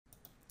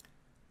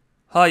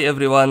Hi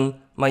everyone,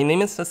 my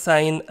name is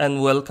Hussein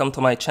and welcome to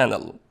my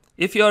channel.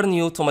 If you are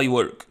new to my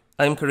work,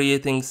 I am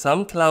creating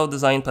some cloud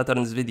design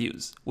patterns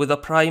videos with a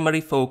primary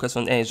focus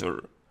on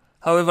Azure.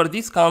 However,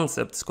 these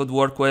concepts could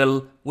work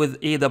well with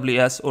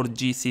AWS or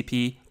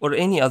GCP or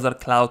any other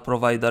cloud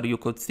provider you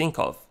could think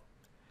of.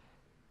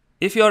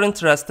 If you are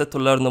interested to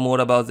learn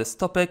more about this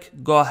topic,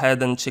 go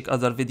ahead and check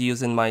other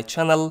videos in my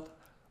channel.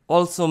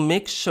 Also,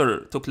 make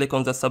sure to click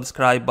on the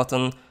subscribe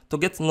button to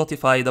get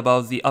notified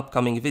about the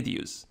upcoming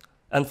videos.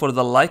 And for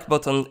the like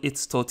button,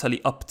 it's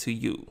totally up to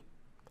you.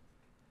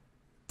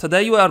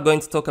 Today we are going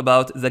to talk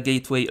about the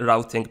gateway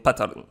routing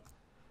pattern.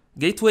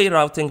 Gateway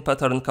routing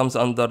pattern comes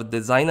under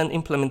design and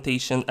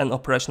implementation and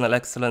operational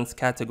excellence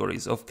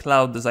categories of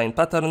cloud design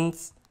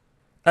patterns.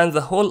 And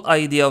the whole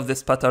idea of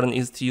this pattern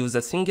is to use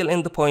a single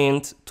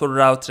endpoint to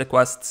route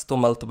requests to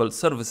multiple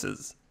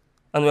services.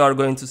 And we are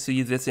going to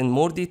see this in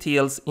more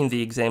details in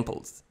the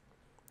examples.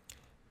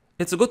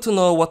 It's good to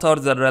know what are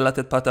the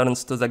related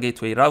patterns to the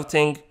gateway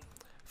routing.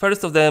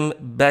 First of them,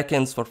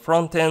 backends for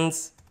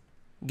frontends,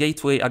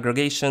 gateway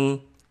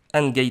aggregation,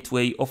 and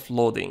gateway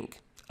offloading.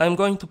 I'm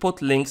going to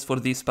put links for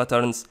these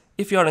patterns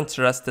if you are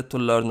interested to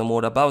learn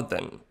more about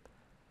them.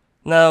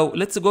 Now,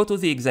 let's go to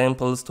the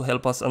examples to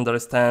help us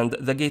understand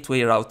the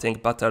gateway routing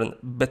pattern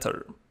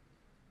better.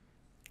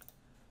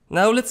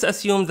 Now, let's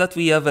assume that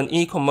we have an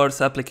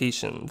e-commerce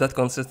application that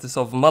consists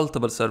of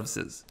multiple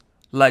services,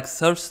 like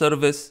search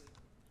service,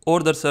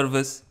 order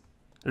service,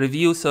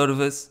 review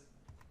service,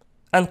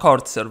 and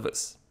cart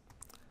service.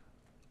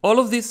 All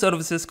of these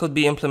services could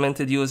be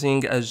implemented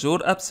using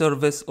Azure App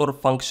Service or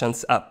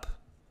Functions app.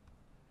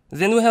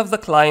 Then we have the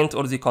client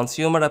or the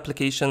consumer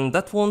application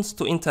that wants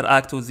to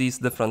interact with these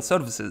different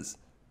services.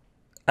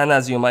 And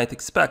as you might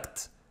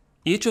expect,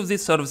 each of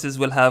these services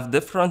will have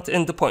different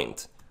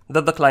endpoint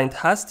that the client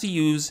has to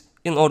use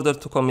in order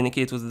to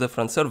communicate with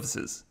different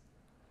services.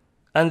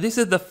 And this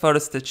is the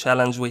first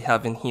challenge we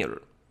have in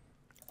here.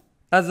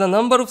 As the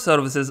number of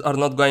services are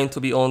not going to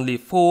be only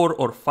 4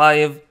 or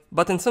 5,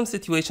 but in some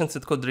situations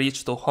it could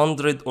reach to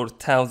 100 or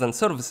 1000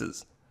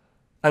 services.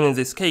 And in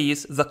this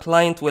case, the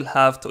client will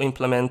have to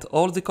implement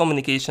all the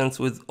communications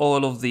with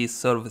all of these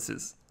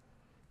services,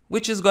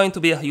 which is going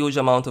to be a huge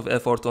amount of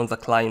effort on the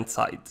client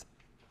side.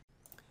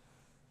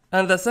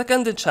 And the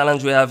second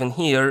challenge we have in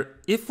here,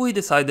 if we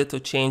decided to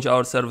change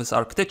our service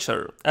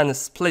architecture and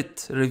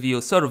split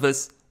review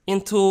service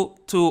into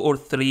 2 or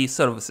 3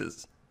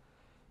 services.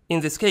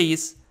 In this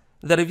case,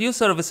 the review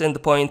service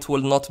endpoint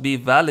will not be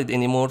valid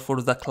anymore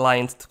for the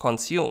client to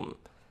consume,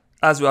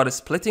 as we are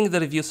splitting the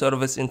review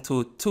service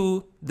into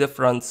 2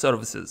 different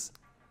services,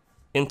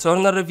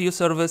 internal review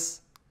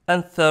service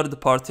and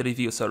third-party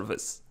review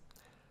service.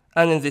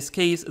 And in this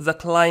case, the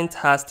client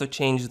has to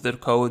change their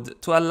code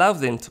to allow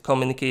them to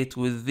communicate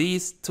with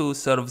these 2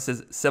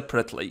 services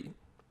separately.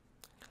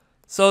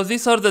 So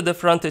these are the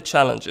different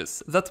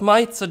challenges that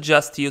might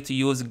suggest you to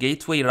use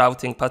gateway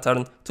routing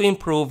pattern to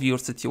improve your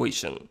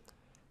situation.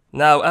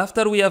 Now,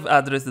 after we have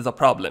addressed the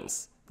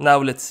problems, now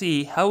let's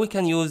see how we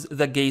can use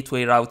the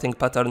gateway routing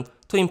pattern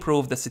to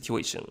improve the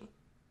situation.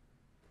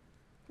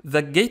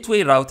 The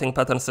gateway routing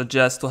pattern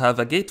suggests to have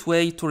a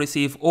gateway to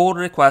receive all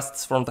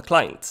requests from the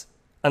client,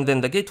 and then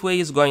the gateway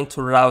is going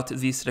to route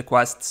these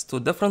requests to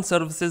different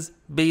services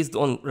based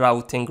on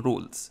routing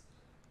rules.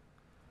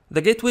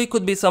 The gateway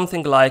could be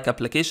something like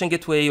Application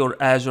Gateway or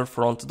Azure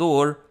Front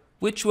Door,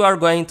 which we are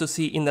going to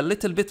see in a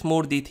little bit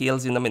more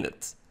details in a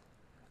minute.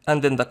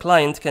 And then the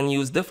client can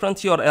use different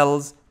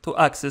URLs to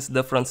access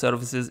different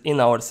services in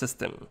our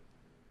system.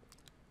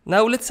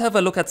 Now let's have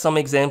a look at some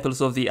examples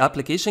of the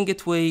Application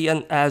Gateway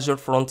and Azure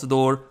Front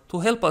Door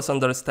to help us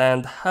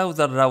understand how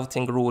the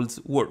routing rules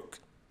work.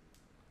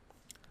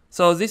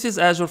 So this is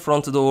Azure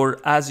Front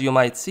Door. As you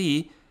might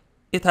see,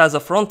 it has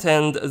a front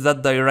end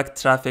that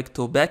directs traffic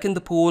to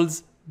backend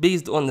pools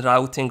based on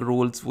routing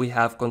rules we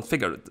have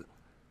configured.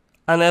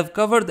 And I've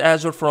covered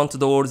Azure Front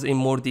Doors in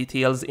more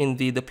details in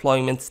the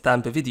deployment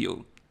stamp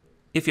video.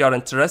 If you are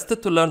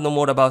interested to learn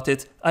more about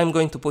it, I'm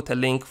going to put a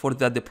link for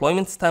the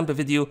deployment stamp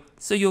video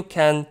so you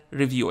can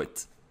review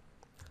it.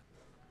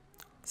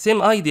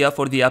 Same idea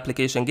for the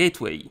application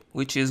gateway,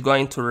 which is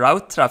going to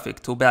route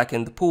traffic to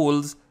backend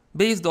pools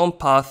based on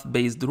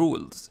path-based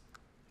rules.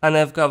 And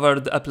I've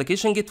covered the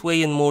application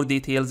gateway in more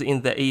details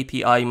in the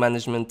API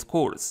management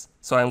course,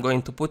 so I'm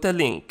going to put a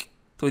link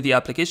to the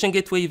application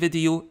gateway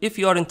video if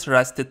you are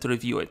interested to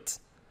review it.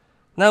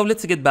 Now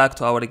let's get back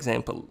to our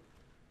example.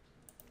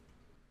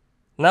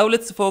 Now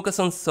let's focus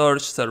on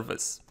search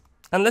service.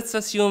 And let's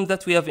assume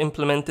that we have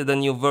implemented a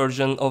new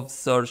version of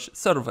search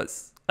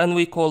service, and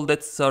we called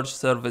it search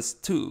service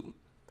 2.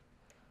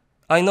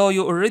 I know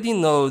you already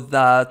know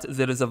that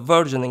there is a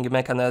versioning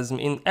mechanism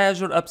in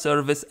Azure App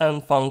Service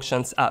and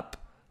Functions app.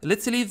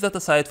 Let's leave that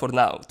aside for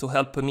now to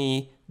help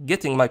me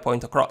getting my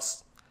point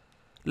across.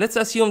 Let's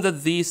assume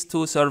that these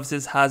 2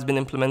 services has been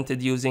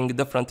implemented using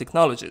different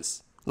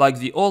technologies, like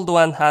the old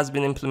one has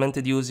been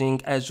implemented using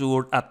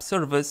Azure App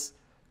Service,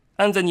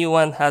 and the new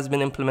one has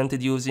been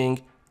implemented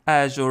using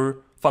Azure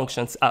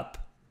Functions app.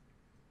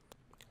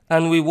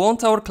 and we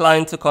want our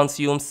client to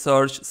consume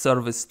search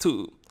service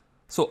too.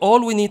 So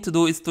all we need to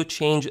do is to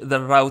change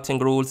the routing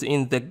rules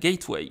in the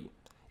gateway.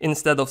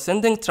 Instead of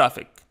sending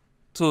traffic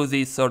to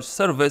the search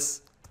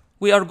service,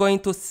 we are going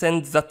to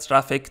send that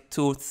traffic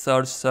to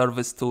search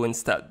service 2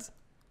 instead.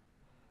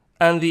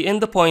 And the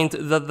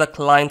endpoint that the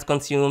client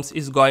consumes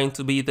is going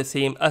to be the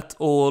same at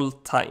all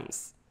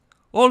times.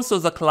 Also,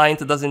 the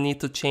client doesn't need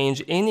to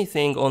change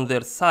anything on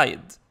their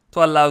side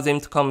to allow them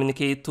to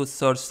communicate to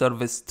search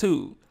service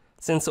 2,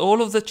 since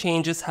all of the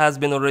changes has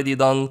been already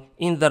done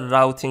in the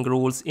routing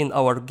rules in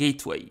our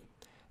gateway.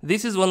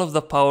 This is one of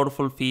the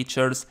powerful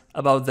features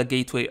about the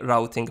gateway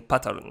routing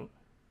pattern.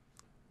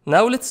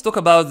 Now let's talk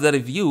about the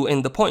review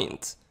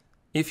endpoint.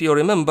 If you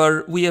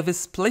remember, we have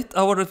split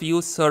our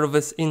review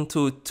service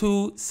into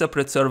two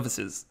separate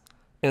services: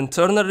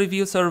 internal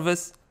review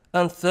service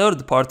and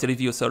third-party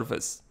review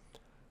service.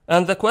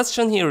 And the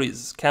question here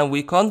is, can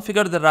we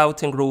configure the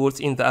routing rules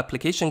in the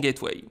application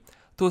gateway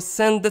to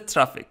send the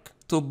traffic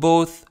to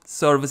both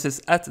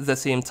services at the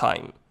same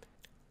time?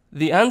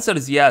 The answer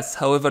is yes,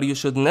 however, you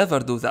should never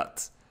do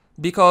that,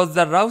 because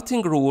the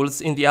routing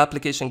rules in the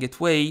application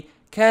gateway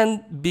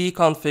can be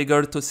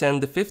configured to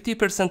send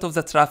 50% of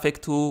the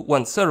traffic to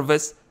one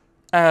service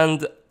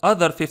and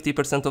other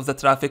 50% of the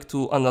traffic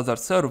to another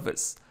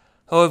service.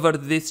 However,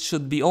 this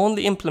should be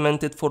only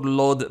implemented for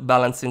load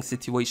balancing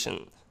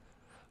situation.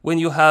 When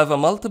you have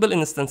multiple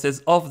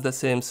instances of the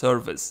same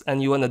service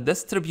and you want to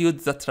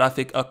distribute the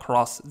traffic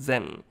across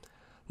them,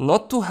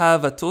 not to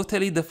have a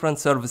totally different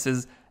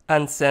services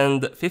and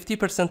send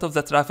 50% of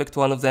the traffic to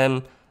one of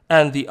them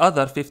and the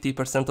other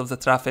 50% of the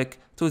traffic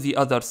to the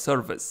other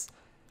service.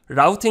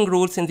 Routing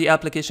rules in the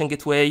application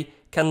gateway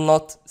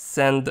cannot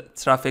send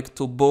traffic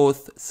to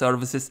both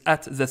services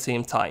at the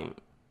same time.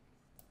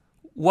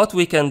 What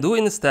we can do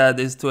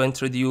instead is to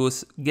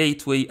introduce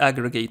gateway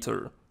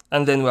aggregator,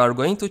 and then we are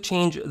going to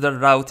change the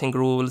routing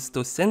rules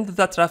to send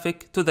the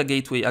traffic to the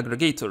gateway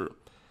aggregator,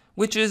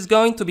 which is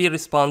going to be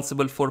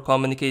responsible for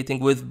communicating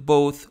with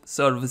both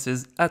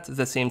services at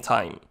the same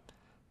time.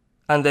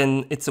 And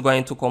then it's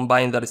going to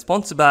combine the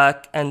response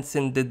back and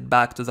send it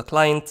back to the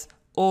client,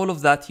 all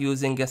of that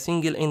using a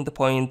single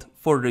endpoint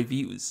for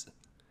reviews.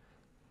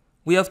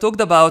 We have talked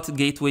about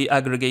gateway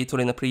aggregator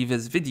in a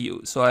previous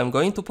video, so I'm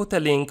going to put a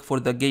link for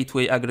the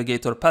gateway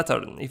aggregator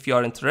pattern if you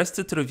are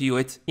interested to review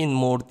it in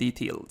more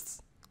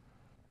details.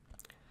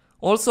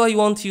 Also, I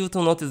want you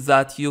to notice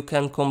that you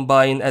can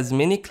combine as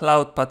many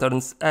cloud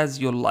patterns as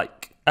you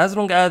like, as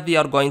long as they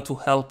are going to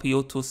help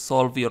you to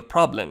solve your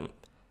problem.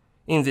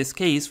 In this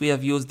case, we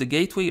have used the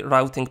gateway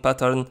routing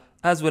pattern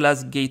as well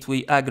as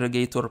gateway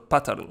aggregator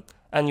pattern,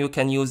 and you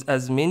can use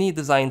as many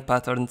design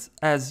patterns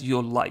as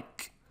you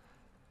like.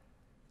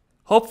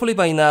 Hopefully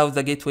by now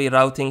the gateway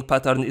routing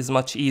pattern is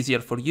much easier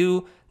for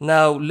you.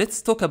 Now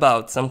let's talk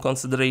about some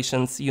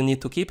considerations you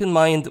need to keep in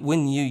mind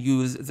when you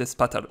use this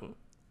pattern.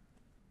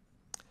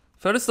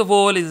 First of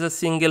all is a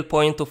single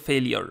point of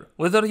failure.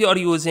 Whether you are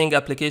using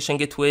Application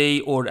Gateway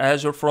or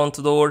Azure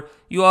Front Door,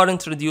 you are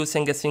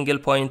introducing a single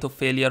point of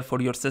failure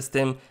for your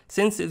system,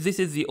 since this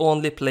is the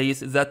only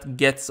place that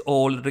gets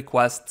all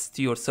requests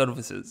to your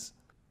services.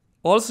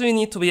 Also, you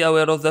need to be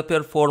aware of the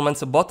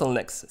performance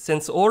bottlenecks,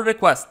 since all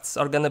requests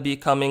are going to be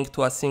coming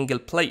to a single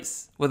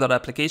place. Whether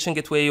Application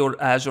Gateway or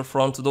Azure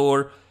Front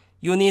Door,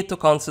 you need to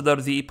consider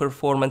the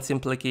performance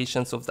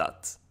implications of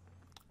that.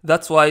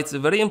 That's why it's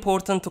very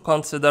important to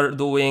consider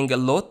doing a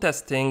load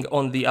testing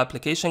on the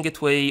Application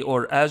Gateway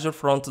or Azure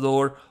Front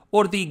Door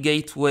or the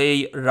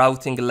gateway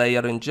routing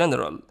layer in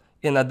general,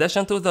 in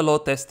addition to the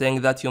load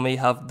testing that you may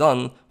have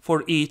done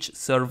for each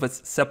service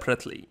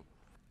separately.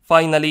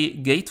 Finally,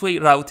 gateway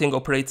routing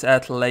operates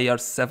at layer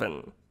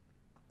 7.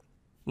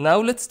 Now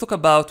let's talk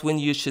about when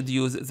you should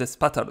use this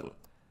pattern.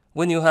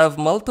 When you have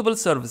multiple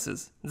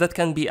services that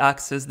can be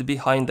accessed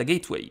behind the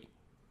gateway.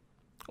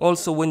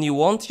 Also, when you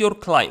want your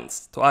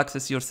clients to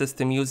access your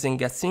system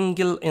using a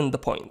single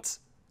endpoint.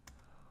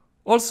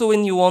 Also,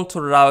 when you want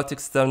to route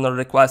external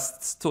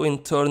requests to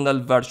internal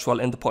virtual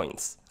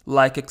endpoints,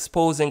 like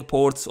exposing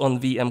ports on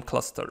VM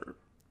cluster.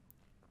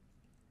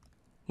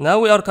 Now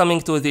we are coming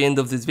to the end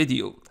of this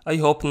video. I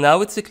hope now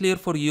it's clear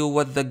for you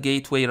what the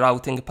gateway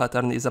routing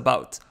pattern is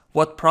about,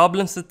 what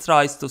problems it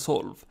tries to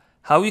solve,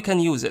 how you can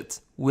use it,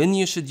 when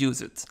you should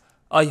use it.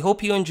 I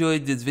hope you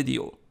enjoyed this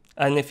video.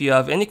 And if you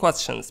have any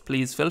questions,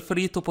 please feel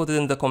free to put it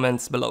in the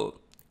comments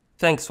below.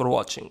 Thanks for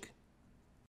watching.